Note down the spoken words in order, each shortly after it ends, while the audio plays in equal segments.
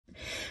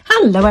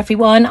Hello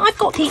everyone, I've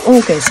got the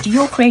August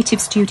Your Creative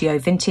Studio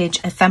Vintage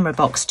Ephemera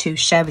box to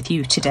share with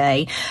you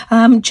today.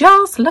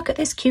 Just look at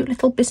this cute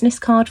little business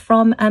card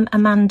from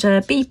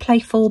Amanda. Be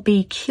playful,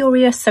 be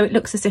curious. So it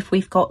looks as if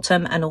we've got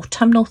an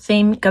autumnal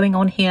theme going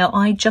on here.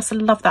 I just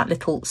love that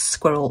little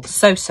squirrel,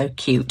 so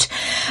cute.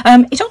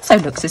 It also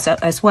looks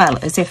as well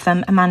as if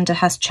Amanda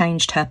has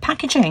changed her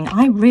packaging.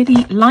 I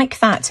really like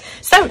that.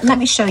 So let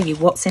me show you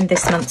what's in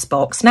this month's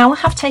box. Now I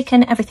have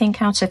taken everything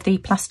out of the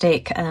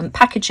plastic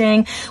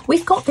packaging.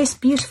 We've got this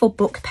beautiful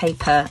book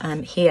paper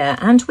here,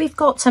 and we've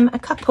got a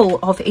couple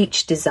of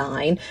each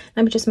design.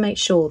 Let me just make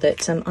sure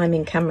that I'm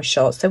in camera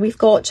shot. So we've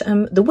got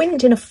the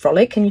Wind in a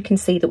Frolic, and you can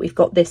see that we've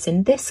got this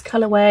in this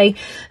colourway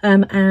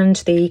and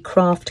the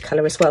craft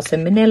colour as well, so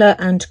manila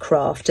and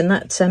craft, and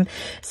that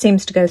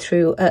seems to go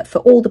through for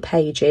all the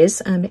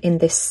pages in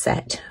this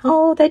set.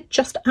 Oh, they're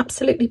just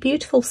absolutely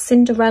beautiful.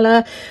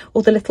 Cinderella,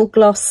 or the little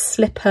glass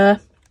slipper.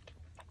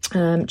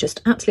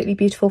 Just absolutely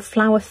beautiful.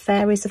 Flower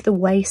Fairies of the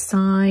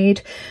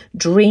Wayside,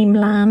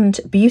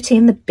 Dreamland, Beauty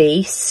and the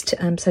Beast.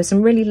 So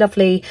some really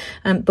lovely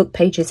book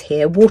pages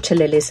here. Water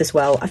lilies as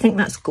well. I think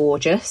that's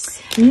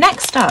gorgeous.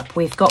 Next up,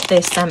 we've got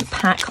this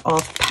pack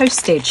of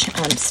postage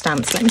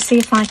stamps. Let me see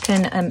if I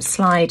can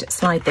slide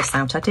this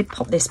out. I did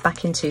pop this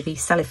back into the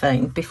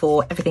cellophane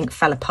before everything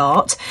fell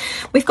apart.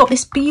 We've got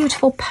this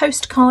beautiful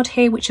postcard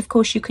here, which of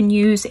course you can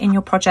use in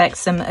your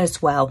projects as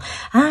well,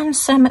 and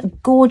some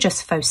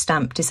gorgeous faux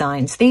stamp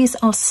designs. These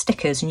are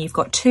stickers, and you've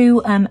got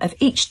two of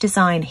each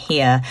design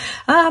here.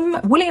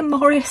 William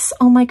Morris,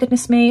 oh my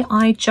goodness me,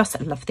 I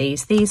just love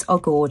these. These are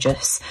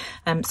gorgeous.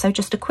 So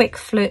just a quick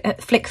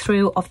flick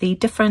through of the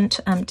different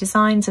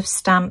designs of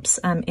stamps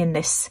in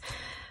this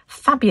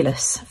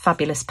fabulous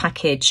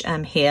package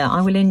here.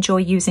 I will enjoy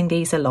using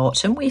these a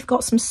lot, and we've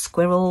got some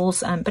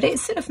squirrels, but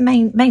it's sort of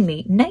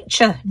mainly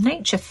nature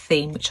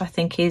theme, which I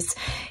think is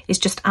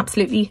just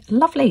absolutely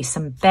lovely.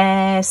 Some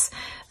bears.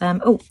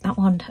 Oh, that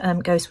one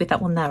goes with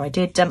that one there.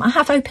 I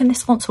have opened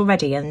this once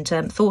already and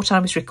thought I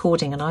was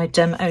recording, and I'd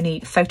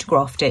only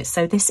photographed it,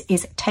 so this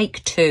is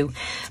take two.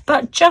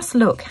 But just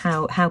look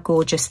how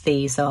gorgeous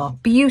these are.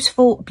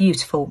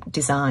 Beautiful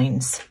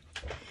designs.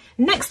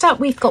 Next up,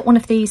 we've got one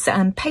of these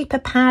paper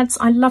pads.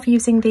 I love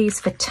using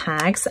these for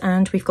tags,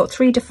 and we've got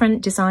three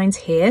different designs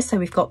here. So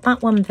we've got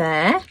that one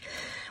there.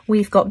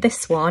 We've got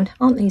this one,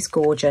 aren't these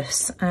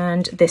gorgeous,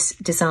 and this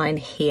design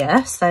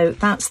here. So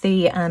that's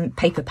the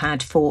paper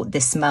pad for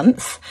this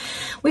month.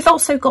 We've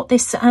also got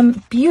this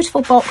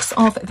beautiful box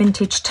of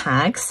vintage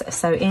tags,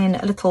 so in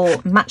a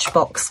little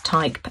matchbox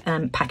type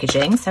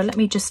packaging. So let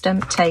me just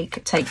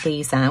take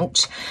these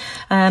out.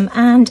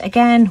 And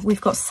again,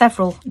 we've got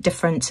several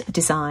different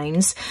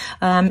designs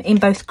in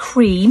both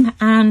cream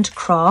and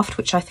craft,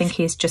 which I think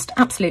is just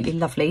absolutely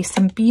lovely.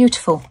 Some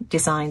beautiful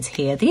designs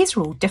here. These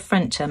are all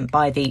different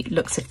by the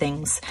looks of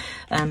things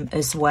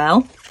as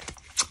well.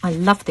 I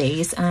love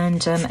these,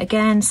 and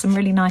again, some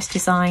really nice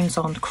designs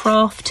on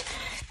craft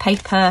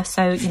paper,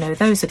 so you know,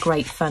 those are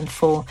great fun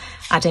for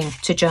adding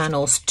to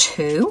journals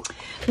too.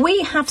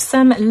 We have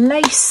some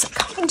lace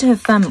kind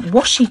of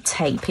washi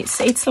tape.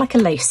 It's like a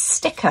lace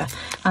sticker.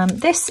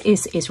 This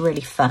is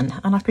really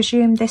fun, and I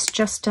presume this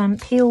just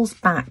peels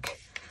back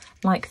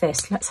like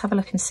this. Let's have a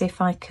look and see if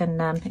I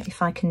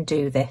can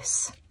do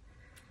this.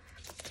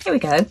 Here we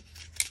go.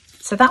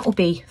 So that will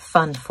be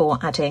fun for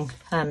adding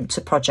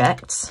to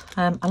projects.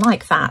 I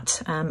like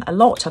that a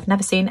lot. I've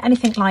never seen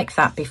anything like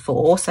that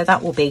before, so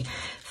that will be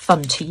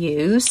fun to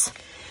use.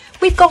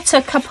 We've got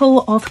a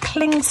couple of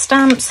cling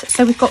stamps.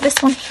 So we've got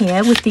this one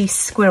here with the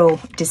squirrel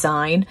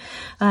design.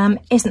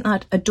 Isn't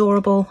that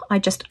adorable? I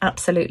just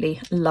absolutely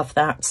love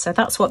that. So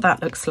that's what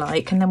that looks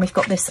like. And then we've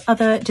got this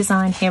other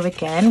design here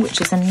again, which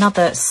is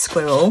another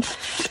squirrel.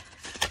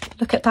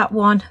 Look at that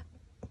one.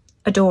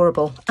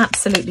 Adorable,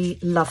 absolutely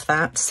love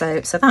that. So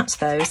that's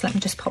those. Let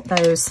me just pop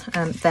those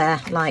there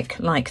like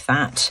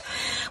that.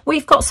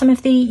 We've got some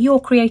of the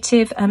Your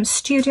Creative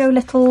Studio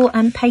little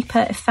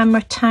paper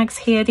ephemera tags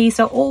here. These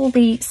are all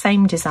the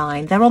same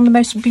design. They're on the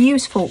most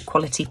beautiful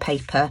quality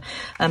paper.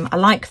 I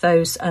like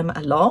those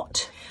a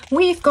lot.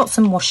 We've got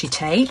some washi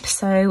tape,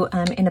 so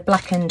in a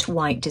black and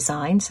white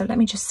design. So let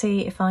me just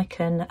see if I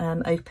can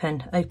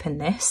open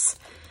this.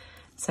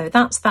 So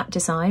that's that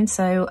design.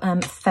 So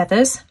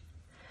feathers.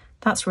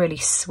 That's really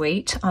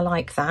sweet. I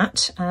like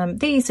that.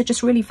 These are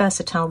just really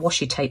versatile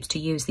washi tapes to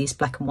use these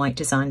black and white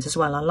designs as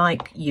well. I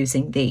like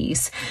using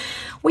these.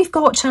 We've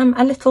got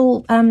a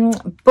little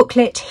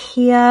booklet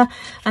here,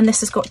 and this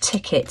has got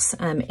tickets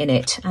in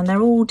it, and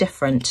they're all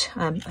different,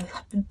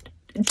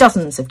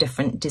 dozens of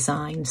different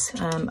designs.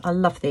 I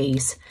love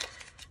these.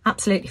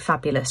 Absolutely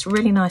fabulous.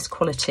 Really nice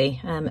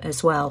quality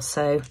as well.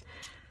 So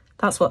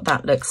that's what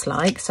that looks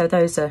like. So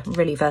those are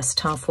really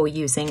versatile for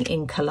using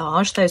in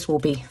collage. Those will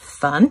be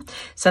fun.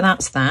 So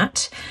that's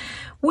that.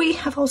 We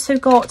have also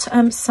got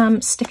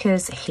some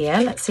stickers here.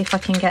 Let's see if I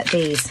can get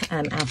these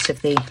out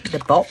of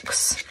the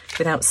box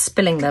without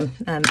spilling them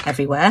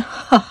everywhere.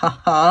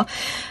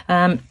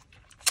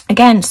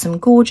 Again, some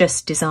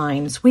gorgeous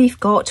designs. We've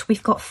got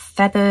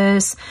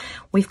feathers.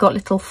 We've got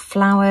little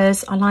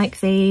flowers. I like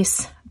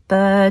these.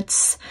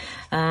 birds.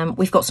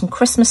 We've got some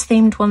Christmas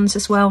themed ones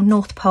as well,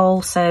 North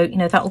Pole, so you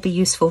know that will be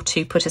useful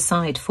to put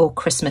aside for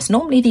Christmas.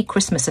 Normally the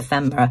Christmas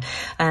ephemera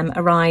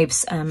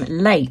arrives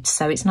late,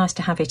 so it's nice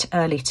to have it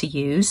early to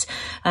use.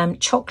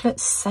 Chocolate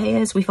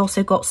sayers, we've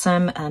also got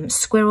some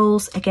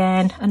squirrels,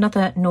 again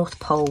another North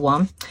Pole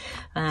one.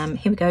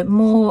 Here we go,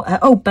 more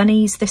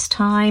bunnies this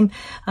time,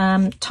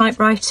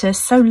 typewriters,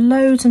 so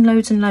loads and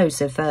loads and loads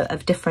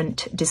of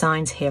different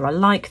designs here. I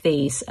like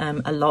these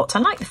a lot. I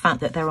like the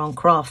fact that they're on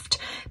craft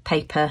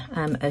paper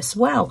as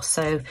well,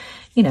 so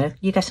you know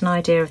you get an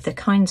idea of the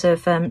kinds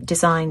of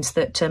designs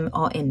that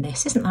are in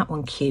this. Isn't that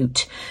one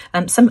cute?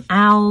 Some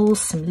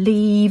owls, some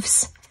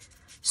leaves,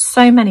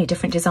 so many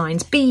different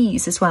designs,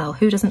 bees as well,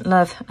 who doesn't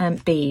love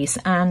bees,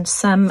 and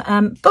some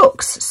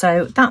books,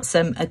 so that's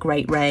a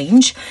great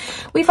range.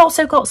 We've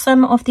also got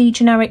some of the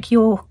generic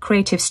Your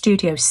Creative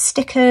Studio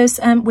stickers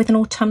with an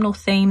autumnal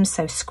theme,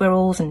 so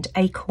squirrels and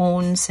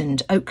acorns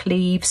and oak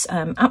leaves.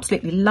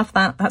 Absolutely love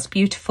that, that's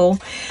beautiful.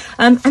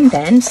 And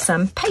then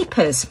some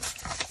papers.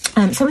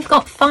 So we've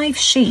got 5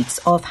 sheets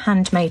of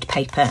handmade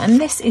paper, and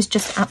this is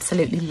just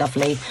absolutely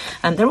lovely.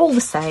 They're all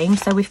the same,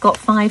 so we've got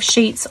 5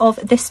 sheets of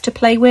this to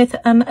play with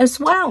as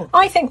well.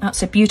 I think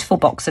that's a beautiful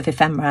box of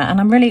ephemera, and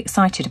I'm really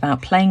excited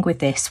about playing with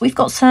this. We've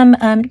got some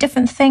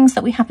different things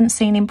that we haven't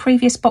seen in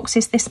previous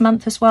boxes this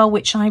month as well,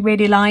 which I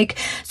really like.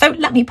 So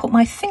let me put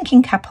my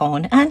thinking cap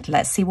on and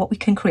let's see what we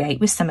can create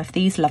with some of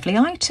these lovely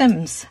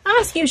items.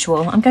 As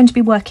usual, I'm going to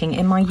be working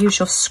in my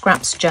usual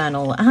scraps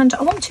journal, and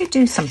I want to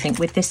do something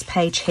with this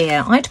page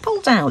here. I'd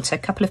pulled out a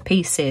couple of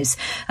pieces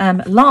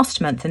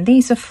last month, and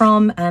these are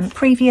from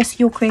previous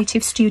Your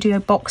Creative Studio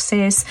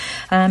boxes.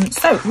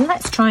 So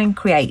let's try and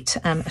create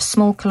a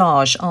small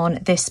collage on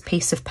this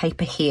piece of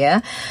paper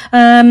here.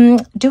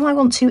 Do I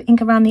want to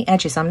ink around the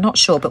edges? I'm not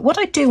sure, but what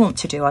I do want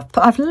to do,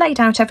 I've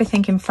laid out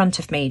everything in front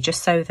of me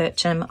just so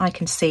that I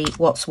can see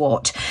what's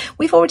what.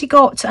 We've already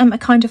got a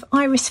kind of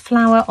iris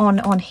flower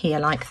on here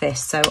like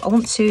this, so I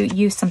want to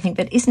use something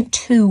that isn't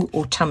too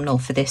autumnal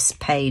for this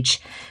page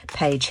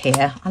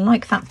here. I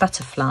like that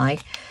butterfly.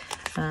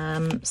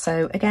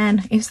 So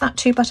again, is that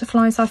 2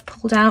 butterflies I've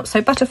pulled out?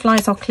 So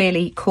butterflies are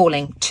clearly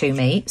calling to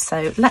me,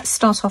 so let's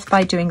start off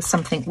by doing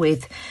something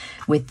with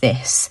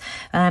this.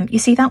 You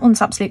see, that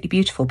one's absolutely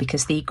beautiful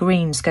because the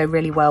greens go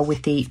really well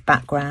with the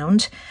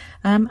background.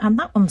 And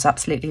that one's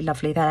absolutely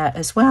lovely there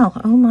as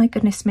well. Oh my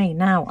goodness me,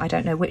 now I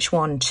don't know which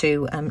one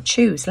to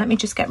choose. Let me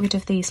just get rid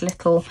of these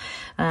little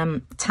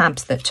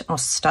tabs that are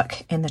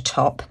stuck in the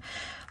top.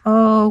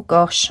 Oh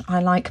gosh, I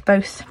like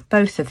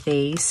both of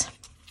these.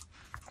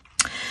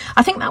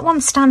 I think that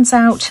one stands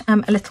out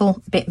a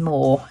little bit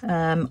more.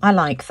 I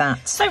like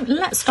that. So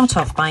let's start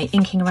off by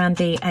inking around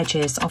the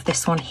edges of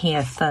this one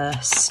here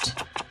first.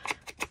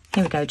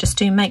 Here we go, just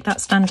to make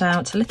that stand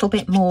out a little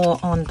bit more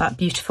on that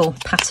beautiful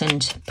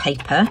patterned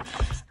paper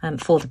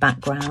for the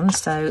background.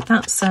 So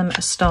that's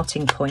a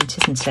starting point,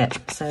 isn't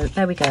it? So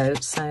there we go.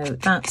 So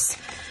that's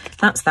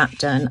that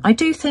done. I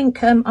do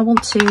think I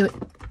want to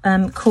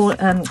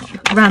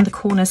round the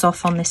corners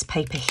off on this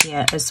paper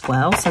here as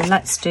well. So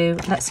let's do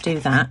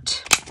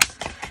that.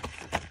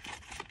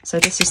 So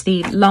this is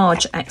the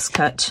large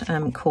X-cut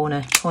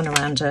corner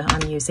rounder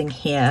I'm using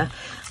here.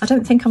 I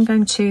don't think I'm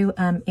going to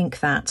ink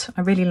that.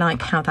 I really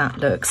like how that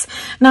looks.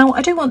 Now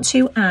I do want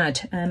to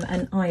add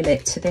an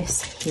eyelet to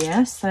this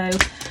here. So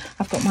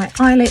I've got my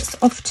eyelets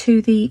off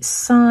to the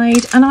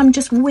side, and I'm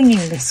just winging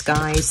this,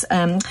 guys.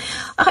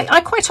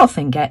 I quite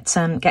often get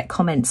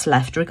comments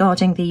left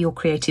regarding the Your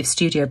Creative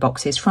Studio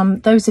boxes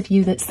from those of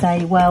you that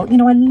say, well, you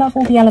know, I love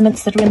all the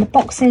elements that are in the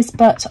boxes,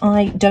 but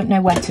I don't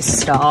know where to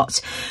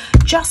start.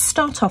 Just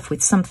start off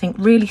with something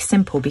really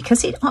simple,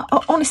 because it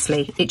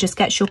honestly, it just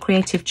gets your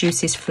creative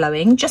juices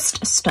flowing.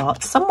 Just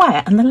start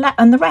somewhere, and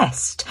the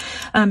rest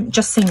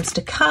just seems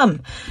to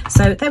come.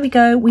 So there we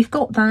go, we've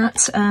got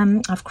that.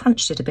 I've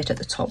crunched it a bit at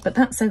the top, but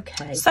that's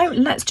okay. So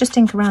let's just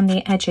ink around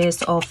the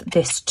edges of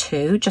this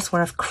too, just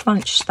where I've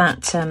crunched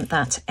that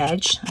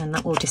edge, and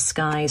that will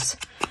disguise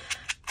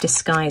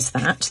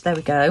that. There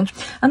we go.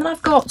 And then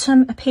I've got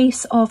a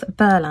piece of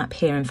burlap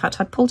here. In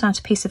fact, I pulled out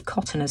a piece of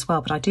cotton as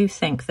well, but I do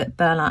think that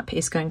burlap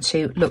is going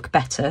to look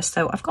better.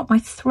 So I've got my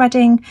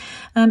threading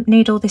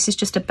needle. This is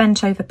just a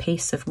bent over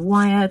piece of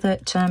wire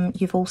that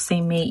you've all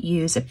seen me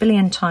use a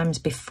billion times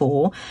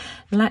before.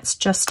 Let's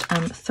just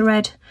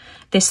thread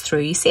this through.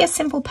 You see, a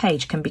simple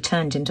page can be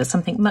turned into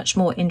something much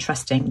more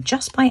interesting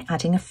just by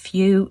adding a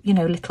few, you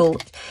know, little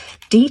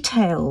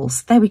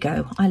details. There we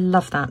go. I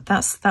love that.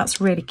 That's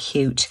really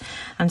cute.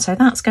 And so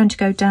that's going to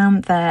go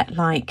down there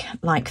like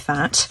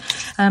that.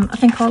 I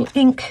think I'll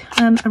ink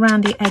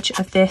around the edge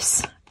of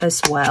this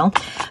as well.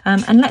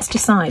 And let's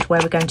decide where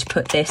we're going to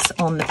put this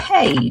on the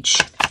page.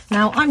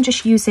 Now I'm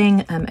just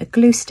using a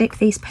glue stick.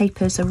 These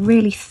papers are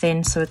really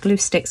thin, so a glue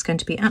stick's going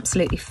to be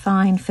absolutely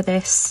fine for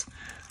this.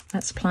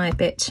 Let's apply a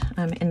bit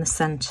in the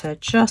centre,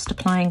 just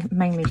applying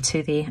mainly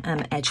to the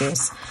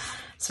edges.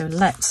 So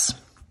let's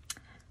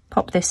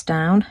pop this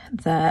down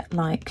there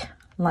like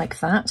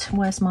that.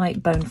 Where's my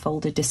bone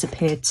folder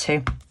disappeared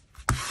to?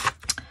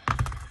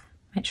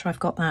 Make sure I've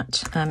got that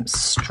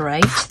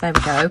straight. There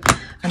we go.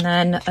 And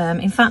then,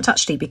 in fact,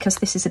 actually, because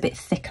this is a bit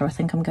thicker, I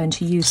think I'm going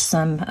to use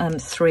some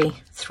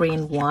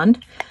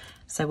 3-in-1.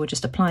 So we'll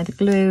just apply the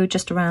glue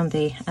just around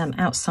the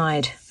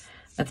outside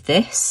of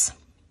this.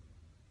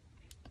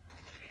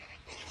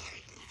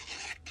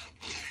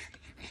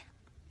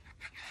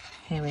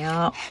 Here we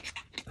are.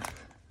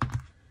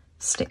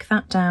 Stick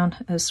that down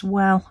as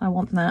well. I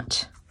want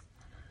that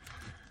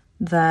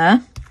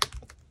there.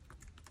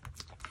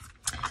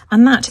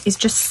 And that is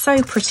just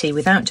so pretty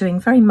without doing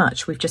very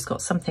much. We've just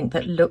got something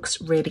that looks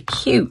really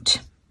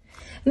cute.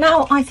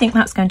 Now, I think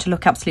that's going to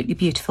look absolutely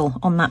beautiful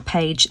on that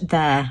page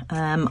there.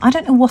 I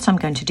don't know what I'm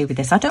going to do with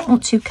this. I don't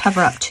want to cover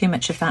up too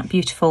much of that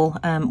beautiful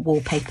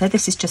wallpaper.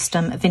 This is just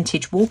a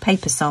vintage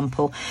wallpaper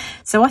sample.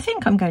 So I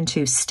think I'm going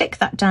to stick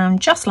that down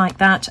just like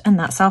that. And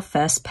that's our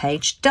first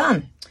page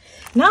done.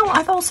 Now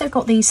I've also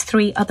got these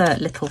 3 other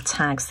little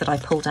tags that I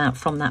pulled out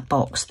from that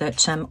box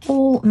that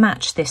all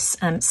match this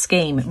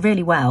scheme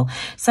really well.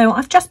 So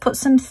I've just put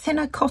some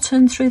thinner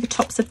cotton through the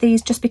tops of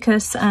these just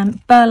because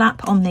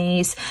burlap on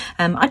these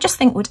I just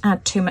think would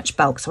add too much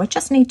bulk. So I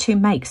just need to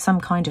make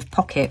some kind of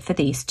pocket for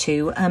these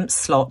to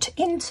slot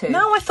into.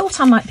 Now I thought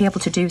I might be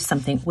able to do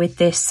something with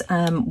this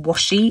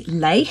washi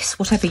lace,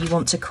 whatever you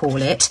want to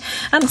call it.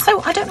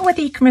 So I don't know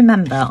whether you can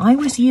remember, I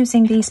was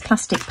using these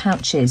plastic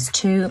pouches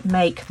to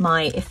make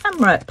my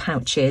ephemera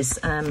pouches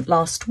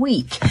last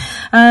week,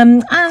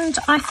 and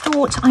I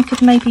thought I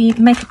could maybe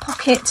make a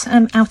pocket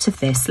out of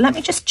this. Let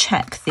me just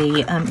check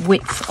the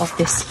width of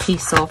this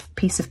piece of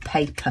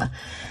paper.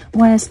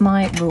 Where's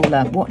my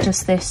ruler? What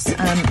does this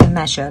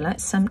measure?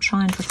 Let's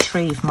try and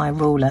retrieve my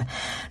ruler.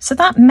 So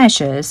that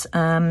measures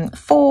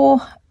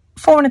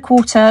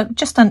 4.25,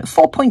 just under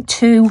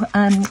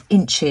 4.2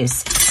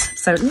 inches.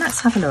 So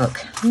let's have a look.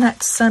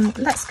 Let's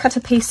cut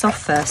a piece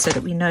off first so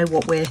that we know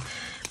what we're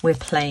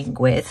playing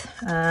with.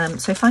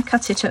 So if I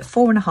cut it at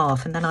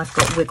 4.5, and then I've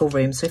got wiggle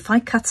room. So if I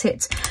cut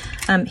it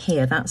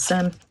here, that's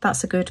a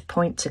good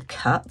point to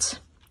cut,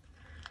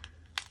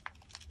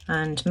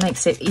 and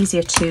makes it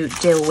easier to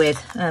deal with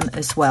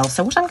as well.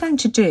 So what I'm going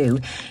to do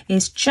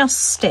is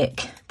just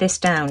stick this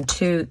down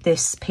to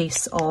this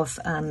piece of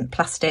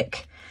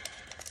plastic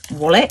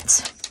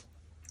wallet.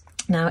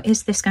 Now,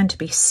 is this going to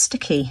be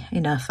sticky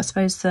enough? I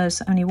suppose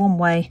there's only one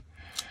way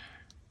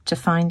to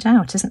find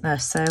out, isn't there?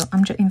 So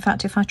in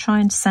fact, if I try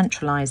and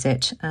centralize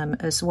it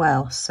as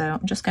well, so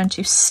I'm just going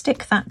to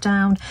stick that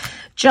down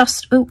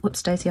just, oh,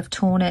 whoops daisy, I've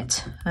torn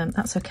it.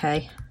 That's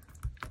okay.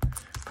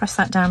 Press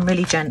that down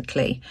really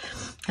gently.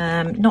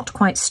 Not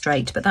quite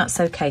straight, but that's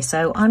okay.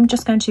 So I'm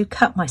just going to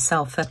cut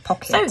myself a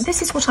pocket. So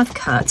this is what I've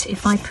cut.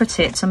 If I put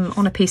it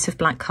on a piece of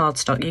black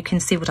cardstock, you can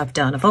see what I've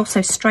done. I've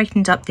also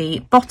straightened up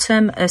the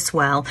bottom as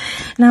well.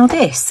 Now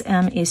this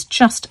is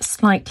just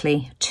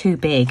slightly too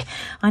big.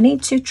 I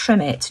need to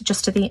trim it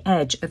just to the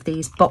edge of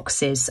these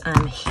boxes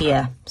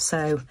here.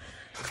 So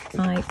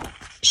I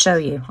show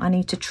you, I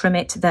need to trim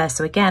it there.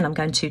 So again, I'm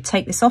going to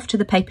take this off to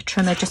the paper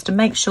trimmer just to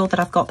make sure that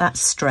I've got that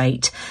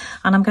straight,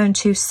 and I'm going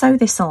to sew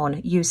this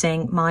on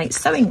using my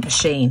sewing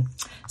machine.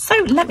 So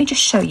let me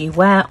just show you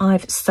where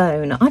I've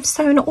sewn. I've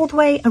sewn all the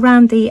way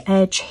around the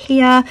edge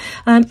here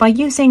by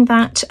using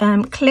that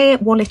clear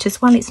wallet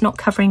as well. It's not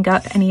covering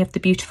up any of the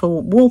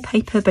beautiful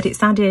wallpaper, but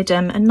it's added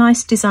a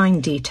nice design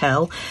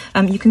detail.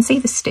 You can see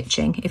the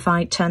stitching if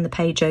I turn the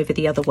page over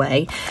the other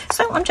way.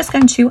 So I'm just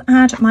going to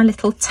add my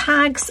little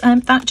tags.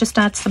 That just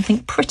adds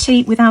something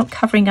pretty without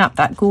covering up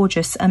that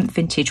gorgeous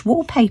vintage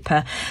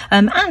wallpaper.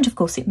 And of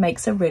course it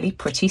makes a really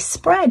pretty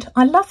spread.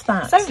 I love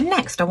that. So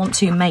next I want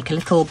to make a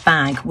little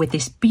bag with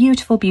this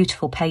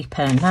beautiful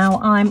paper. Now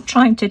I'm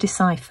trying to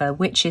decipher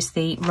which is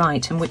the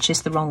right and which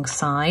is the wrong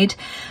side.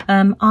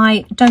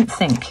 I don't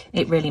think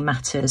it really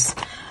matters.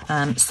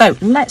 So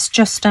let's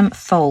just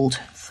fold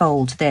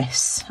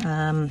this.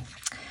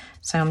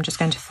 So I'm just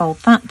going to fold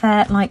that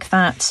there like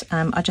that.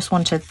 I just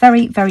want a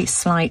very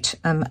slight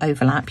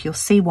overlap. You'll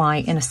see why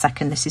in a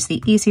second. This is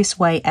the easiest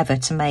way ever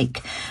to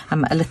make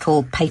a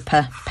little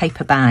paper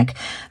bag.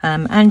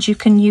 And you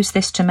can use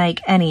this to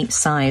make any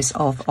size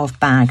of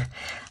bag.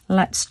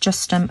 Let's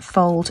just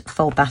fold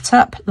that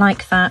up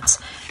like that.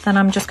 Then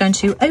I'm just going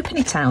to open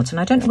it out,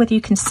 and I don't know whether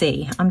you can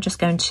see, I'm just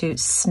going to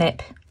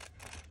snip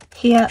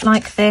here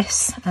like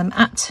this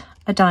at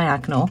a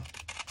diagonal.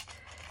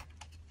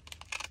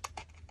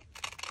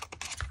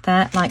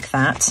 There like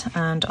that,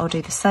 and I'll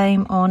do the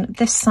same on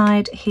this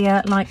side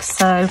here like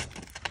so,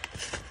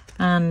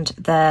 and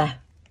there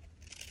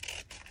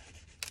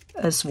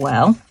as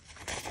well.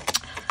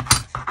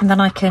 And then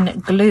I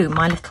can glue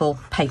my little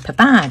paper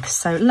bag.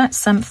 So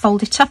let's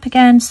fold it up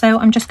again. So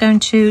I'm just going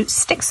to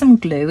stick some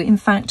glue. In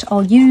fact,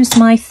 I'll use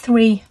my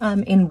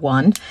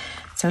 3-in-1.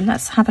 So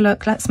let's have a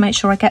look. Let's make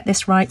sure I get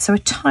this right. So a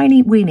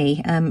tiny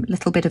weeny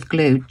little bit of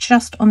glue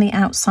just on the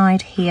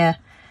outside here,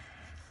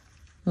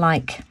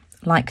 like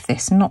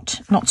this,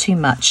 not too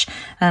much.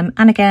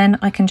 And again,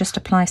 I can just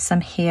apply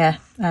some here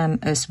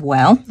as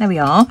well. There we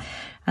are.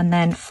 And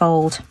then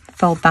fold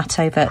that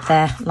over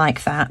there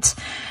like that.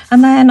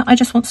 And then I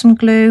just want some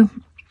glue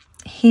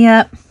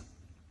here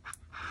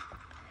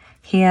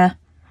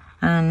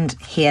and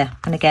here.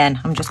 And again,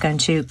 I'm just going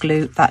to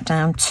glue that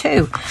down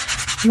too.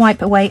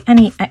 Wipe away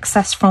any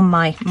excess from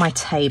my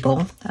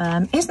table.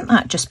 Isn't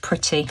that just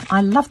pretty?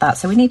 I love that.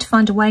 So we need to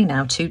find a way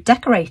now to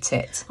decorate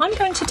it. I'm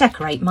going to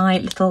decorate my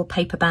little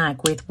paper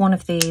bag with one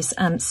of these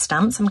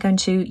stamps. I'm going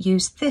to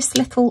use this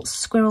little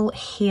squirrel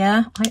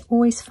here. I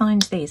always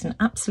find these an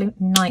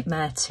absolute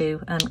nightmare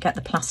to get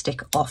the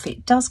plastic off.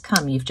 It does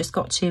come, you've just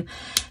got to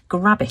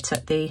grab it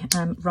at the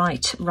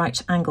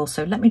right angle.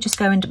 So let me just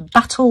go and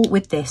battle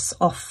with this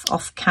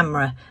off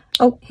camera.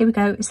 Oh, here we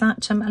go. Is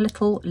that a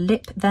little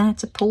lip there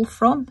to pull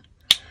from?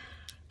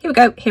 Here we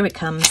go. Here it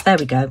comes. There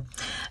we go.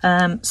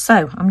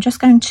 So I'm just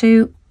going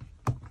to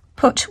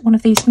put one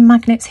of these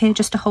magnets here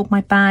just to hold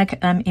my bag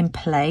in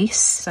place.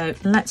 So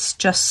let's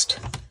just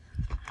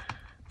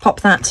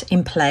pop that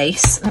in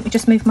place. Let me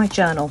just move my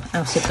journal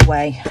out of the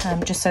way,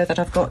 just so that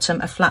I've got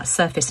a flat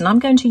surface. And I'm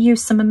going to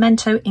use some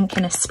Memento Ink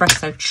in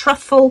Espresso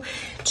Truffle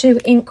to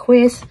ink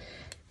with.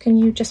 Can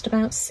you just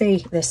about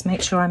see this?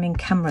 Make sure I'm in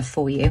camera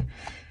for you.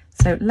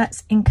 So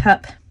let's ink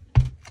up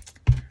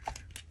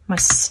my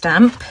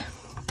stamp,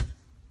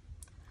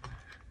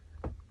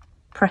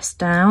 press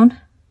down,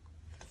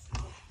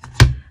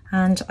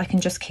 and I can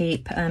just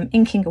keep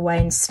inking away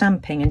and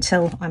stamping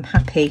until I'm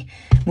happy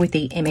with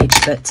the image.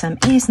 But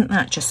isn't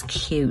that just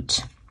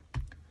cute?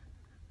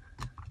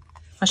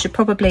 I should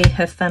probably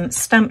have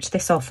stamped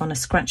this off on a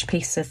scratch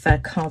piece of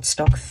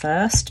cardstock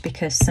first,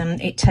 because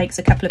it takes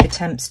a couple of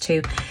attempts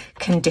to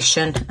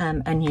condition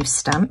a new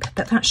stamp,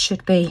 but that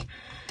should be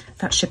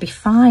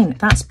fine.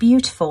 That's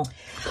beautiful.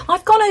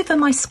 I've gone over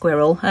my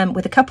squirrel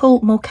with a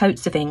couple more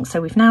coats of ink,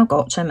 so we've now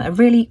got a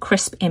really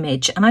crisp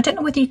image. And I don't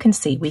know whether you can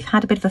see, we've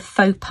had a bit of a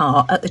faux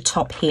pas at the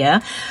top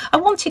here. I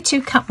wanted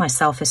to cut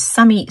myself a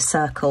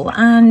semicircle,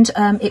 and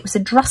it was a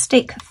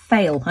drastic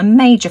fail, a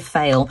major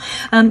fail.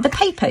 The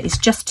paper is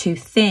just too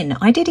thin.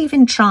 I did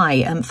even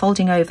try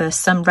folding over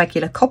some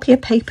regular copier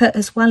paper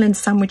as well and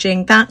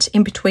sandwiching that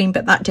in between,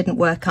 but that didn't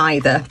work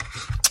either.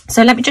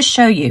 So let me just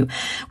show you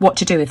what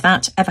to do if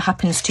that ever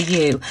happens to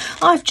you.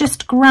 I've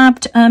just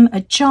grabbed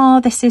a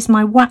jar. This is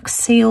my wax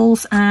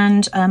seals,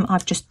 and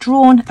I've just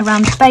drawn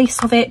around the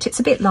base of it. It's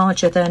a bit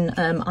larger than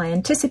I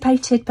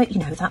anticipated, but you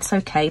know, that's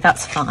okay,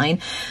 that's fine.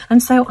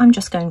 And so I'm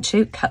just going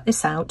to cut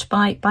this out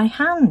by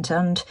hand,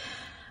 and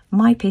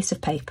my piece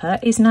of paper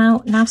is now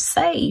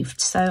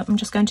saved. So I'm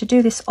just going to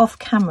do this off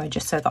camera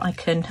just so that I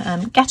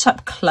can get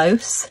up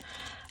close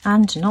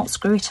and not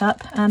screw it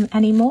up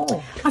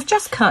anymore. I've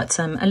just cut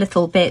a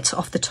little bit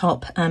off the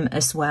top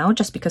as well,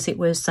 just because it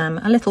was a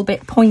little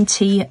bit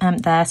pointy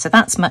there, so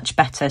that's much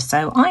better.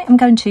 So I am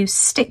going to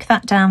stick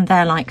that down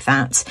there like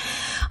that.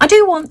 I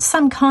do want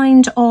some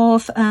kind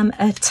of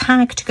a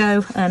tag to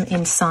go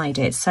inside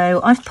it, so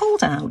I've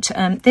pulled out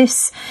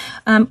this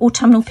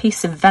autumnal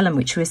piece of vellum,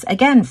 which was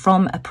again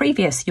from a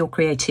previous Your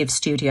Creative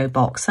Studio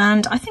box,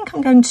 and I think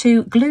I'm going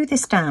to glue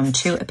this down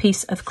to a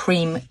piece of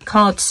cream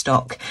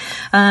cardstock.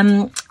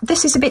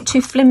 This is a bit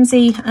too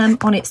flimsy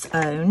on its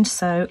own,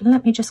 so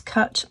let me just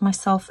cut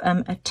myself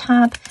a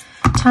tag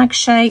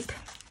shape.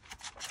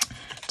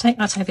 Take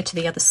that over to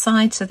the other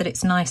side so that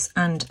it's nice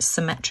and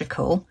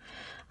symmetrical.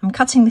 I'm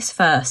cutting this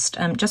first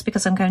just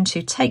because I'm going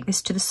to take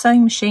this to the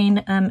sewing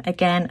machine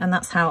again, and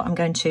that's how I'm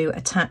going to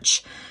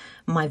attach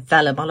my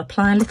vellum. I'll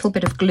apply a little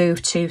bit of glue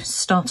to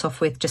start off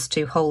with, just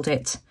to hold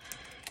it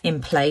in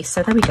place.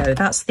 So there we go,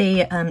 that's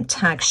the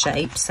tag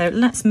shape. So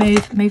let's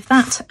move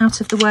that out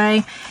of the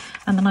way,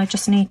 and then I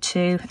just need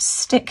to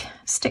stick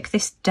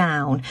this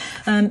down.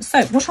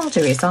 So what I'll do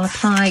is I'll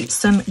apply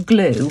some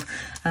glue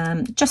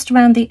just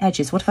around the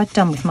edges. What have I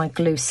done with my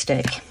glue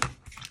stick?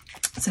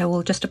 So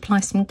we'll just apply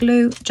some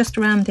glue just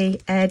around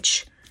the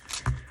edge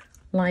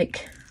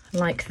like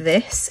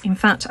this. In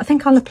fact, I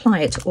think I'll apply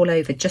it all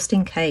over just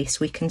in case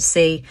we can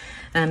see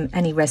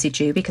any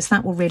residue, because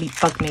that will really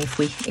bug me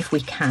if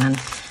we can.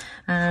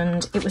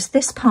 And it was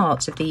this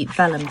part of the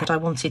vellum that I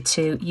wanted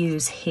to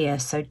use here,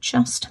 so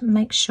just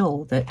make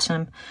sure that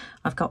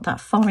I've got that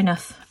far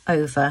enough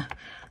over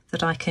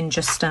that I can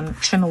just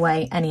trim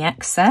away any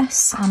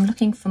excess. I'm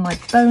looking for my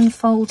bone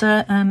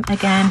folder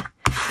again.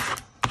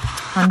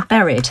 I'm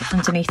buried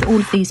underneath all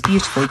of these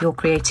beautiful Your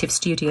Creative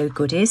Studio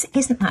goodies.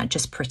 Isn't that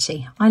just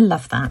pretty? I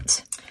love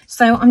that.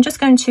 So I'm just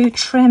going to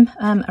trim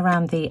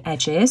around the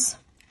edges.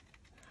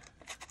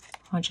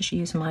 I'll just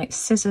use my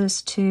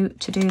scissors to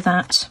do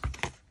that.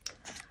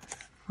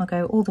 I'll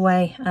go all the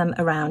way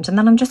around, and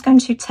then I'm just going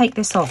to take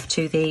this off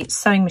to the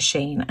sewing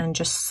machine and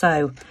just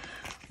sew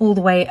all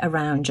the way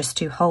around just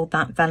to hold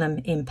that vellum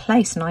in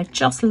place. And I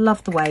just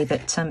love the way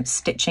that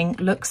stitching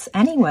looks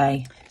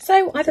anyway.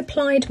 So I've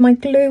applied my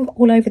glue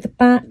all over the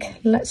back.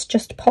 Let's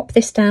just pop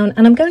this down,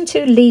 and I'm going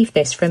to leave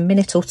this for a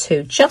minute or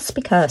two just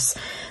because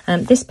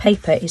this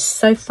paper is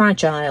so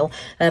fragile.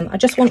 I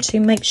just want to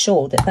make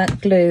sure that that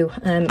glue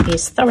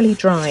is thoroughly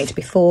dried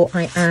before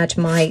I add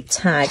my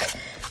tag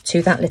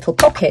to that little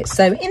pocket.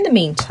 So in the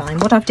meantime,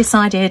 what I've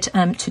decided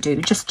to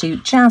do, just to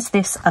jazz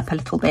this up a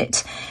little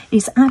bit,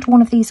 is add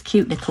one of these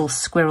cute little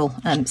squirrel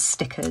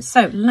stickers.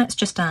 So let's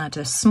just add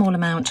a small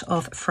amount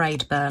of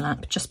frayed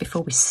burlap just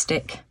before we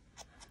stick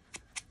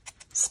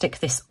stick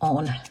this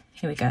on.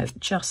 Here we go,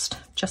 just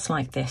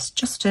like this,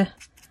 just to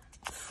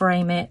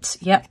frame it.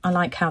 Yep, I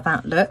like how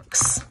that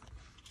looks.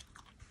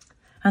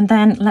 And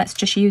then let's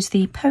just use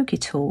the pokey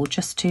tool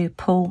just to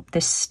pull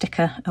this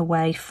sticker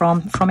away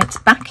from its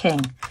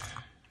backing.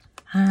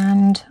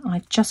 And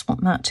I just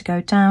want that to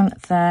go down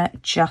there,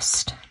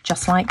 just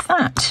like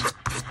that.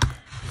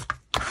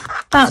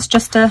 That's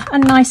just a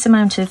nice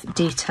amount of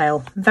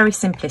detail, very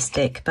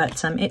simplistic,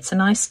 but it's a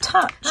nice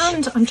touch.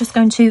 And I'm just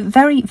going to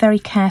very, very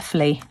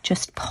carefully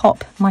just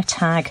pop my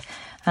tag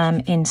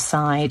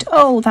inside.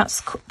 Oh,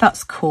 that's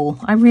cool.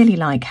 I really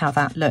like how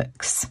that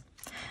looks.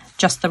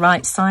 Just the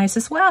right size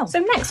as well. So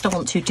next I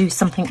want to do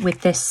something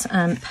with this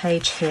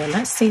page here.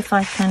 Let's see if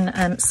I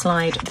can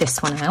slide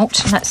this one out.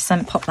 Let's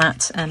pop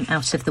that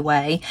out of the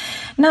way.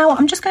 Now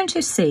I'm just going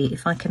to see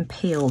if I can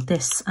peel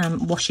this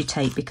washi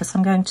tape, because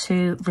I'm going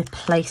to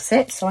replace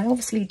it. So I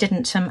obviously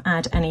didn't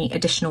add any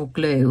additional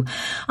glue.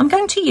 I'm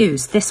going to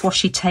use this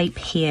washi tape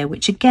here,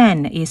 which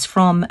again is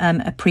from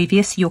a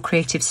previous Your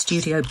Creative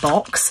Studio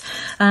box.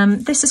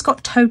 This has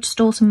got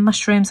toadstools and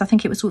mushrooms. I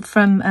think it was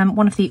from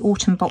one of the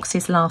autumn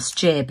boxes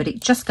last year, but it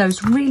just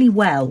goes really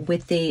well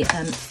with the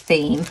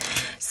theme.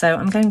 So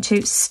I'm going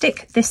to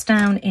stick this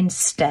down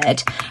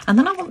instead, and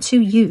then I want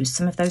to use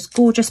some of those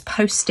gorgeous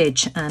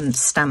postage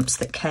stamps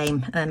that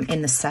came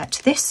in the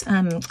set. This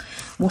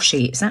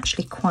washi is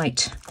actually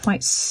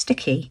quite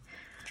sticky,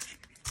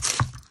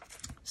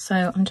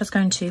 so I'm just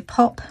going to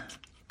pop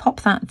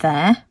that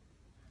there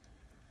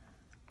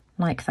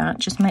like that.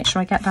 Just make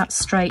sure I get that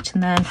straight,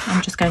 and then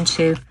I'm just going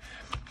to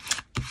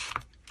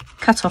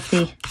cut off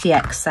the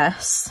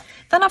excess.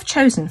 Then I've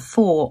chosen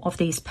 4 of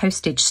these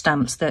postage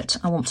stamps that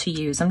I want to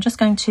use. I'm just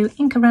going to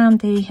ink around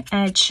the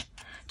edge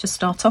to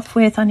start off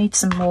with. I need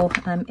some more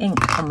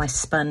ink on my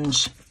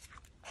sponge.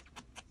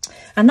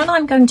 And then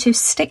I'm going to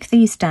stick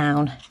these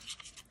down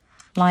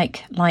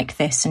like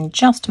this, and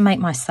just make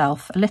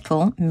myself a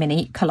little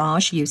mini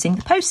collage using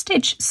the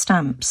postage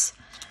stamps.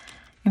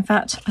 In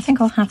fact, I think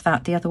I'll have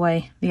that the other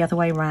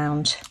way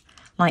round,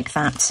 like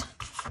that.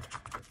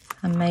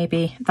 And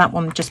maybe that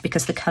one, just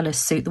because the colours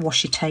suit the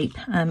washi tape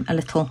a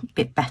little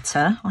bit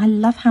better. I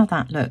love how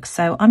that looks.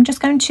 So I'm just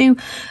going to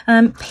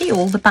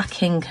peel the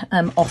backing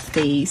off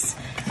these.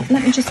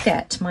 Let me just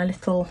get my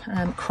little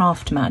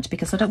craft mat,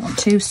 because I don't want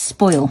to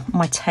spoil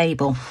my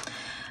table.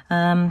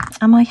 Am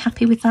I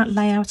happy with that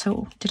layout,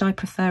 or did I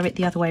prefer it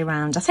the other way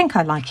around? I think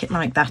I like it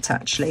like that,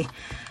 actually.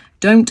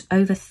 Don't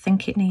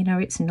overthink it,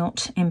 Nina. It's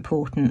not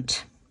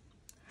important.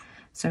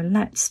 So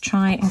let's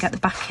try and get the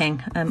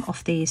backing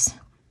off these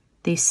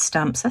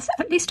stamps.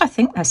 At least I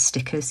think they're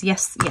stickers.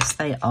 Yes,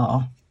 they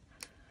are.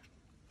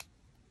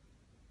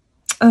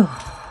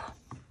 Oh,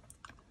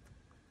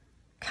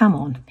 come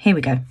on. Here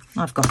we go.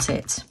 I've got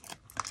it.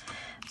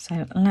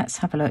 So let's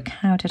have a look.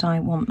 How did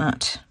I want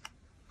that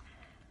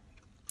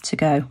to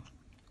go?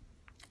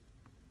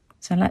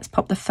 So let's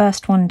pop the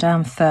first one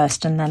down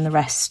first, and then the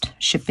rest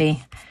should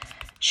be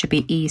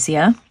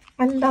easier.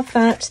 I love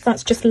that.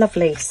 That's just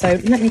lovely. So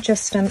let me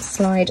just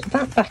slide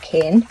that back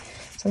in.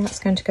 So that's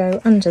going to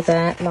go under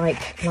there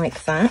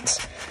like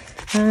that.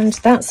 And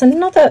that's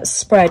another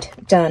spread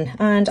done.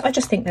 And I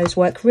just think those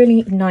work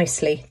really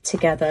nicely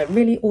together.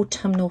 Really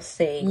autumnal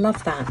theme.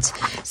 Love that.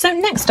 So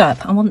next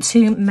up, I want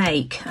to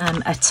make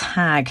a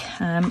tag.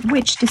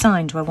 Which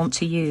design do I want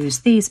to use?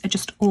 These are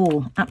just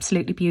all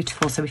absolutely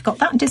beautiful. So we've got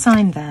that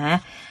design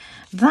there,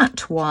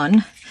 that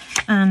one,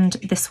 and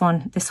this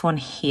one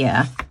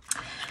here.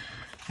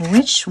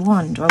 Which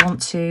one do I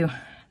want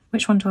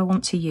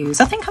to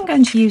use? I think I'm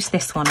going to use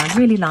this one. I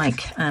really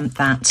like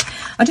that.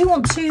 I do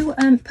want to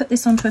put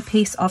this onto a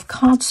piece of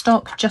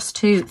cardstock just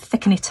to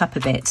thicken it up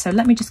a bit. So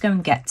let me just go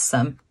and get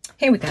some.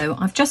 Here we go.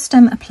 I've just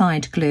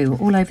applied glue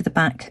all over the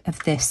back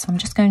of this. So I'm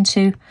just going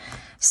to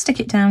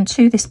stick it down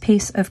to this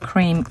piece of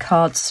cream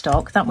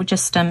cardstock. That will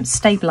just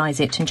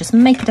stabilise it and just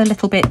make it a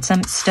little bit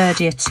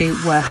sturdier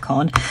to work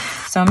on.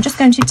 So I'm just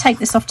going to take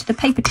this off to the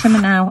paper trimmer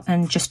now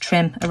and just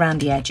trim around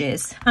the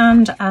edges.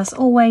 And as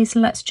always,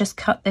 let's just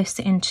cut this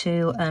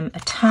into a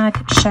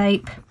tag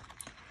shape.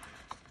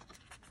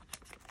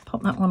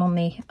 Pop that one on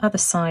the other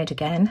side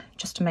again,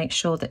 just to make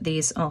sure that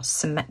these are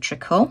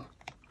symmetrical.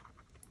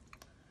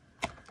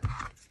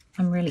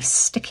 I'm really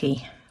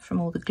sticky from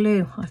all the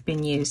glue I've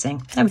been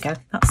using. There we go.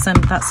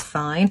 That's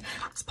fine.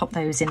 Let's pop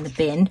those in the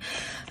bin.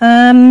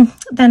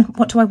 Then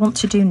what do I want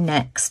to do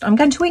next? I'm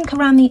going to ink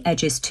around the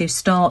edges to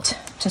start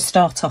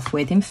off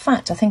with. In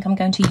fact, I think I'm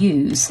going to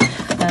use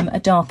a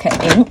darker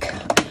ink.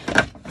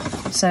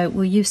 So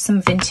we'll use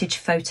some vintage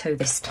photo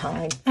this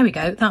time. There we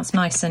go. That's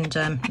nice and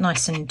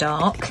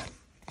dark.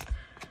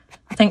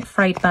 I think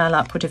frayed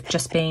burlap would have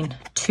just been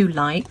too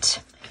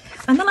light.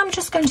 And then I'm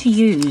just going to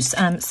use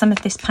some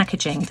of this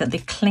packaging that the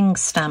cling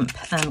stamp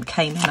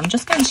came in. I'm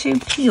just going to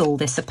peel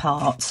this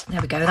apart. There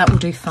we go, that will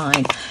do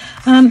fine.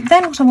 Then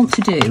what I want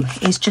to do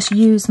is just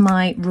use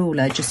my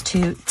ruler just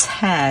to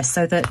tear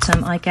so that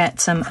I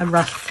get a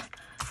rough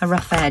a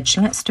rough edge.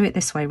 Let's do it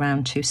this way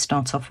round to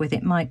start off with.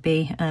 It might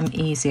be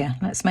easier.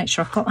 Let's make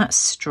sure I've got that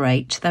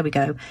straight. There we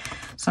go.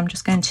 So I'm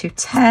just going to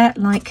tear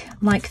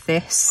like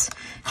this,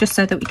 just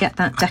so that we get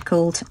that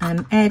deckled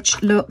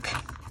edge look.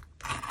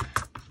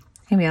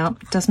 Here we are.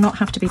 It does not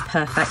have to be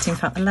perfect. In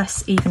fact, the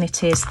less even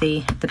it is,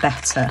 the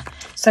better.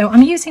 So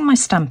I'm using my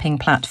stamping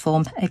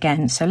platform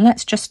again. So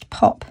let's just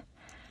pop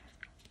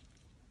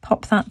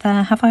that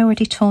there. Have I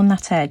already torn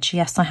that edge?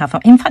 Yes, I have.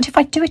 In fact, if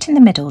I do it in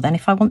the middle, then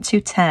if I want to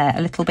tear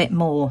a little bit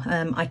more,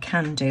 I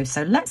can do.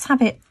 So let's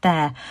have it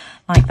there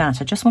like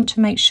that. I just want to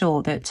make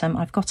sure that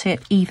I've got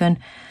it even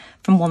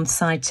from one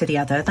side to the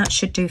other. That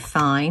should do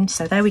fine.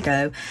 So there we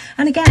go.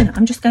 And again,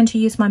 I'm just going to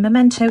use my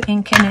Memento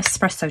ink in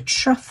Espresso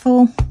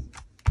Truffle.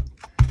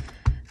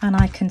 And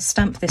I can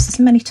stamp this as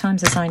many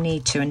times as I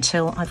need to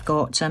until I've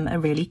got a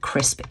really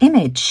crisp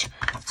image.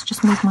 Let's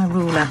just move my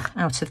ruler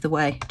out of the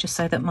way just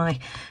so that my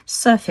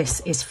surface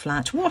is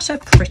flat. What a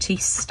pretty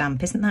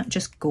stamp. Isn't that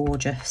just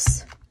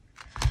gorgeous?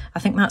 I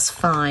think that's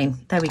fine.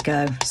 There we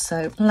go.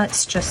 So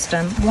let's just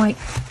wipe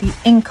the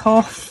ink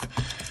off,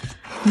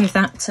 move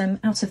that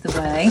out of the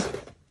way.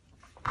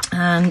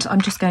 And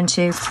I'm just going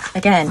to,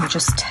 again,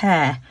 just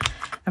tear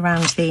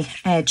around the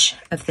edge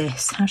of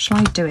this. How shall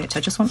I do it? I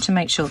just want to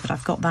make sure that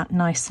I've got that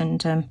nice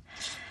and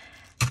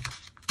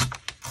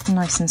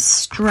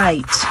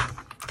straight.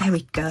 There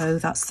we go.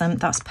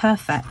 That's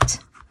perfect.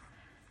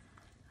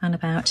 And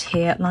about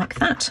here like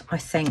that, I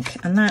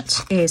think. And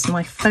that is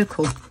my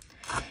focal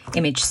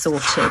image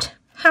sorted.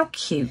 How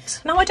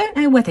cute. Now, I don't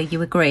know whether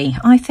you agree.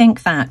 I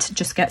think that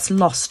just gets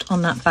lost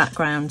on that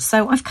background.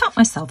 So I've cut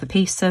myself a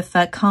piece of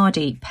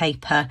Khadi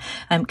paper,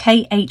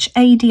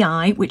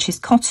 KHADI, which is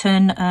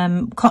cotton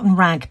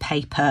rag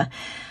paper.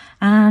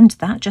 And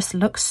that just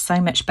looks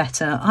so much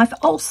better. I've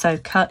also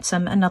cut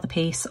another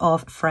piece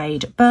of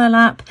frayed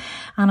burlap,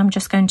 and I'm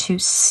just going to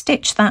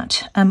stitch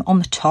that on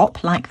the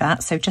top like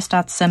that. So just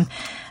add some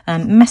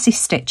messy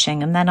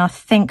stitching, and then I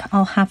think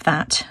I'll have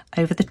that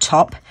over the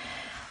top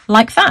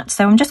like that.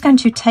 So I'm just going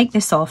to take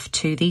this off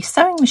to the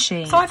sewing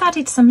machine. So I've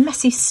added some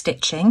messy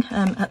stitching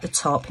at the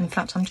top. In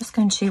fact, I'm just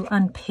going to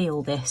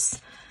unpeel this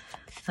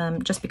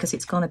just because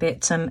it's gone a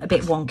bit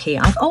wonky.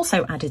 I've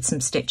also added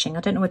some stitching. I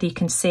don't know whether you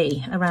can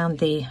see around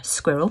the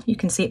squirrel. You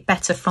can see it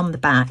better from the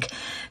back.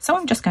 So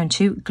I'm just going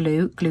to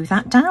glue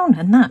that down,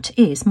 and that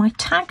is my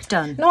tag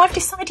done. Now I've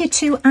decided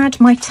to add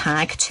my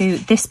tag to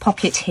this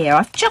pocket here.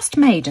 I've just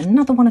made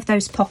another one of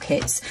those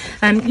pockets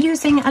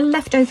using a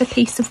leftover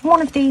piece of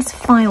one of these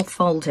file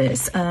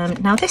folders.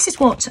 Now this is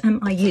what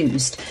I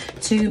used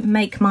to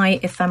make my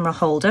ephemera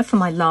holder for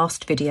my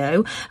last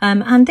video,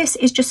 and this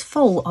is just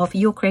full of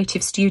Your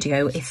Creative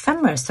Studio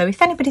ephemera. So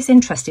if anybody's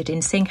interested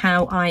in seeing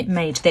how I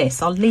made this,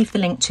 I'll leave the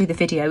link to the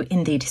video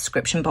in the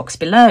description box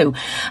below.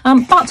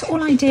 But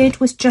all I did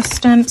was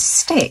just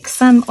stick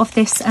some of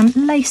this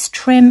lace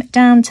trim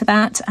down to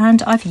that,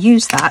 and I've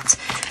used that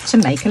to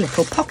make a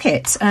little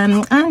pocket.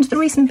 And the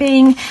reason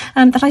being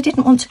that I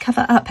didn't want to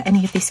cover up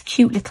any of this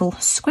cute little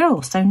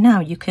squirrel. So now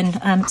you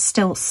can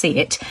still see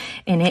it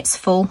in its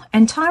full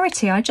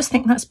entirety. I just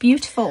think that's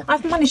beautiful.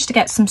 I've managed to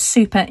get some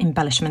super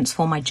embellishments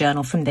for my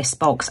journal from this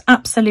box.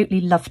 Absolutely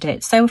loved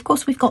it. So of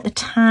course we've got the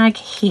tag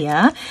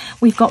here,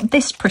 we've got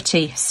this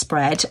pretty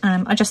spread,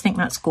 I just think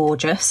that's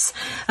gorgeous,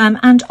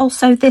 and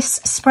also this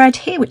spread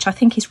here, which I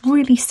think is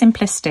really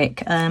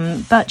simplistic,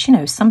 but you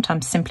know,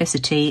 sometimes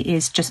simplicity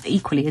is just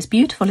equally as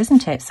beautiful,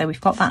 isn't it? So we've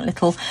got that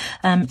little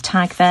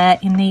tag there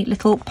in the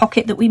little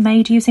pocket that we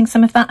made using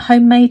some of that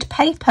homemade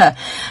paper.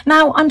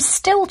 Now I'm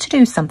still to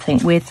do something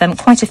with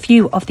quite a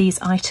few of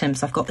these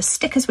items. I've got the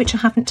stickers, which I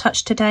haven't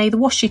touched today, the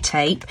washi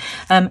tape,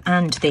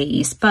 and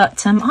these,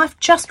 but I've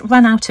just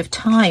run out of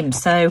time,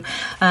 so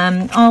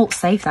I'll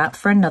save that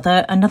for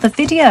another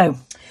video.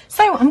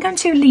 So I'm going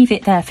to leave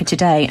it there for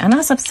today, and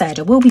as I've said,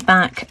 I will be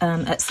back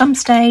at some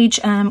stage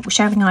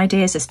sharing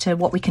ideas as to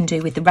what we can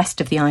do with the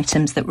rest of the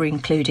items that were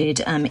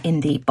included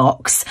in the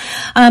box.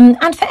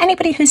 And for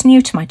anybody who's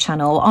new to my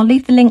channel, I'll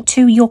leave the link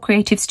to Your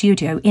Creative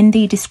Studio in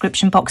the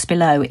description box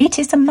below. It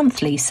is a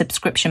monthly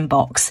subscription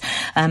box,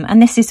 and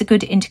this is a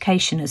good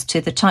indication as to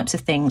the types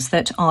of things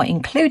that are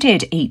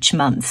included each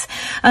month.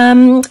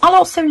 I'll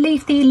also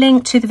leave the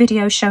link to the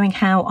video showing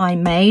how I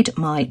made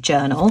my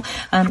journal.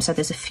 So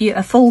there's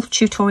a full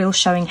tutorial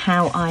showing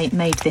how I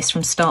made this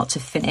from start to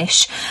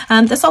finish.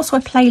 There's also a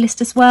playlist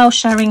as well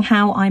showing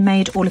how I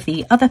made all of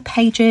the other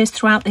pages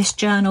throughout this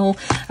journal,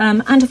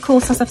 and of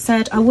course, as I've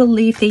said, I will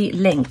leave the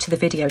link to the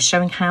video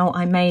showing how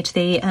I made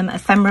the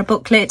ephemera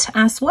booklet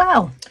as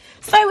well.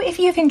 So if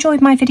you've enjoyed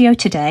my video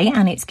today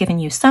and it's given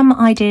you some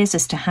ideas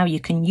as to how you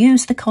can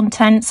use the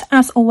contents,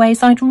 as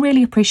always, I'd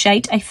really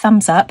appreciate a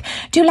thumbs up.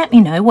 Do let me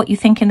know what you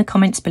think in the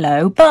comments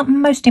below, but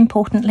most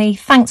importantly,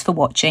 thanks for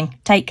watching.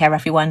 Take care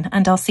everyone,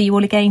 and I'll see you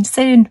all again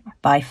soon.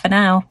 Bye for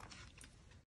now.